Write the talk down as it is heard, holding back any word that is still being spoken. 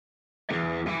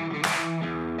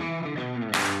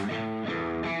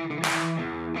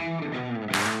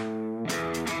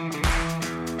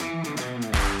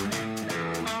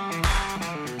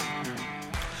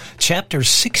Chapter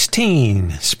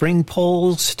 16, Spring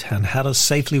Poles and How to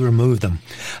Safely Remove Them.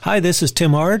 Hi, this is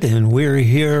Tim Art, and we're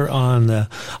here on the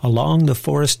Along the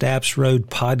Forest Apps Road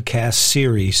podcast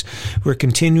series. We're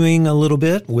continuing a little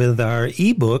bit with our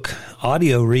ebook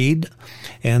audio read,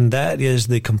 and that is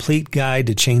the Complete Guide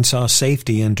to Chainsaw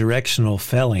Safety and Directional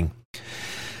Felling.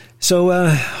 So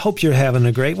hope you're having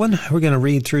a great one. We're going to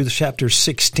read through the chapter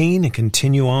 16 and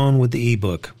continue on with the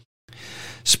ebook.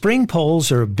 Spring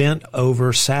poles are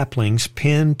bent-over saplings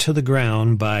pinned to the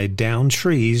ground by downed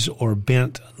trees or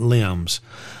bent limbs.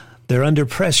 They're under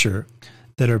pressure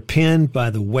that are pinned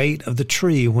by the weight of the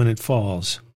tree when it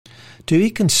falls. To be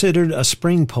considered a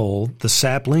spring pole, the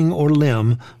sapling or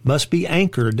limb must be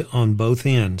anchored on both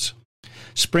ends.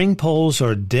 Spring poles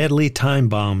are deadly time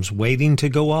bombs waiting to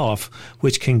go off,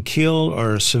 which can kill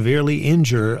or severely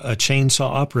injure a chainsaw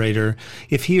operator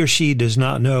if he or she does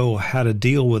not know how to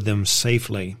deal with them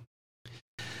safely.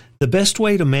 The best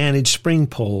way to manage spring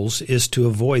poles is to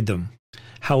avoid them.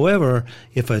 However,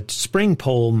 if a spring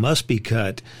pole must be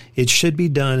cut, it should be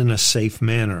done in a safe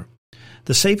manner.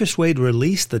 The safest way to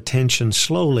release the tension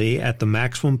slowly at the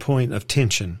maximum point of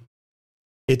tension.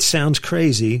 It sounds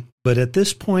crazy, but at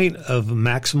this point of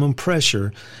maximum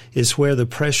pressure is where the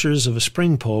pressures of a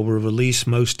spring pole will release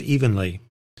most evenly.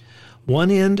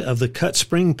 One end of the cut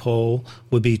spring pole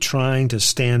would be trying to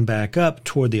stand back up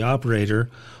toward the operator,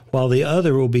 while the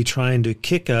other will be trying to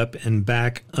kick up and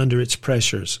back under its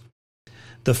pressures.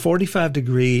 The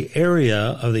 45-degree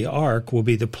area of the arc will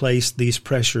be the place these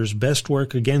pressures best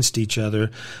work against each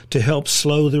other to help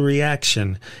slow the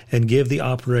reaction and give the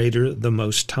operator the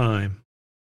most time.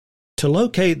 To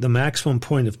locate the maximum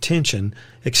point of tension,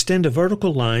 extend a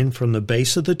vertical line from the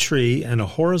base of the tree and a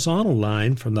horizontal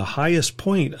line from the highest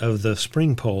point of the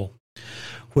spring pole.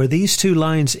 Where these two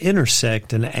lines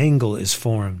intersect, an angle is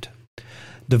formed.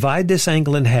 Divide this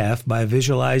angle in half by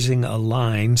visualizing a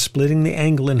line splitting the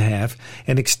angle in half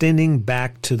and extending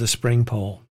back to the spring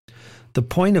pole. The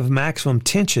point of maximum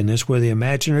tension is where the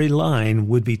imaginary line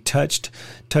would be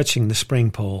touching the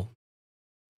spring pole.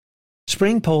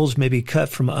 Spring poles may be cut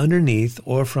from underneath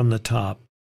or from the top.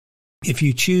 If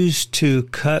you choose to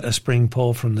cut a spring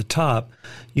pole from the top,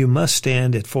 you must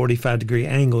stand at 45-degree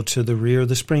angle to the rear of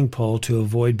the spring pole to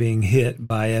avoid being hit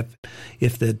by it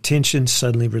if the tension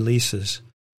suddenly releases.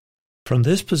 From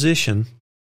this position,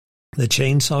 the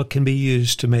chainsaw can be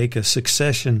used to make a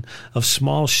succession of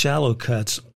small shallow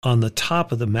cuts on the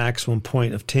top of the maximum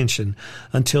point of tension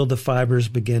until the fibers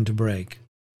begin to break.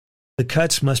 The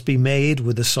cuts must be made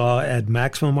with the saw at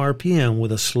maximum RPM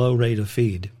with a slow rate of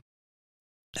feed.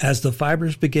 As the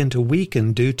fibers begin to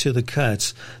weaken due to the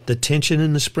cuts, the tension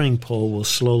in the spring pole will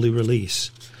slowly release.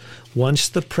 Once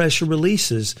the pressure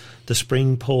releases, the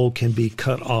spring pole can be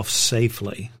cut off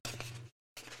safely.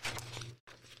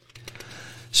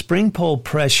 Spring pole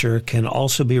pressure can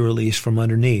also be released from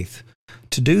underneath.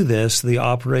 To do this, the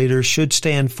operator should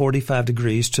stand 45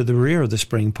 degrees to the rear of the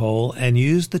spring pole and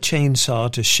use the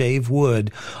chainsaw to shave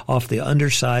wood off the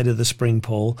underside of the spring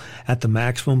pole at the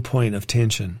maximum point of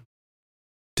tension.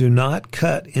 Do not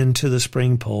cut into the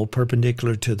spring pole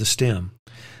perpendicular to the stem.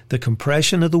 The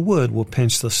compression of the wood will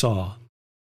pinch the saw.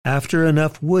 After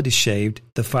enough wood is shaved,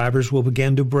 the fibers will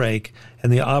begin to break,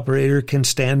 and the operator can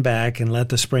stand back and let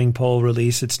the spring pole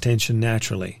release its tension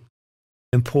naturally.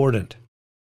 Important.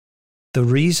 The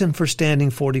reason for standing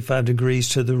 45 degrees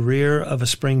to the rear of a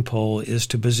spring pole is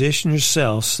to position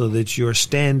yourself so that you're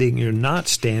not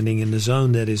standing in the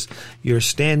zone that is, you're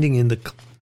standing in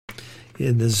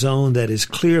the zone that is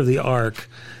clear of the arc.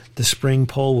 The spring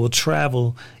pole will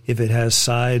travel if it has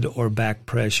side or back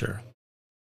pressure.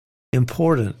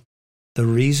 Important. The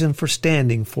reason for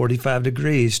standing 45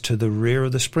 degrees to the rear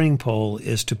of the spring pole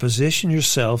is to position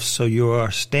yourself so you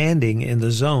are standing in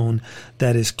the zone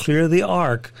that is clear of the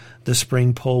arc. The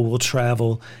spring pole will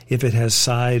travel if it has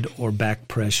side or back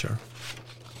pressure.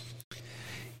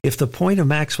 If the point of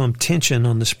maximum tension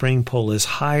on the spring pole is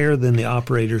higher than the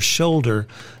operator's shoulder,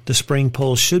 the spring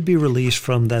pole should be released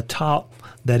from the top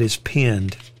that is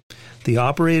pinned. The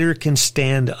operator can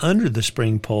stand under the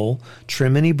spring pole,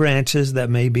 trim any branches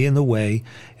that may be in the way,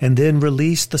 and then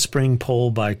release the spring pole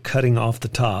by cutting off the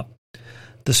top.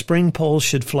 The spring pole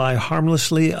should fly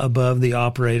harmlessly above the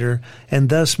operator and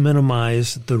thus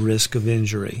minimize the risk of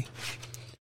injury.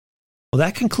 Well,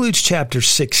 that concludes Chapter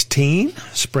 16,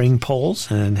 Spring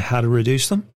Poles and How to Reduce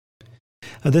Them.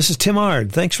 This is Tim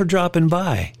Ard. Thanks for dropping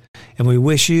by, and we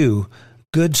wish you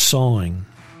good sawing.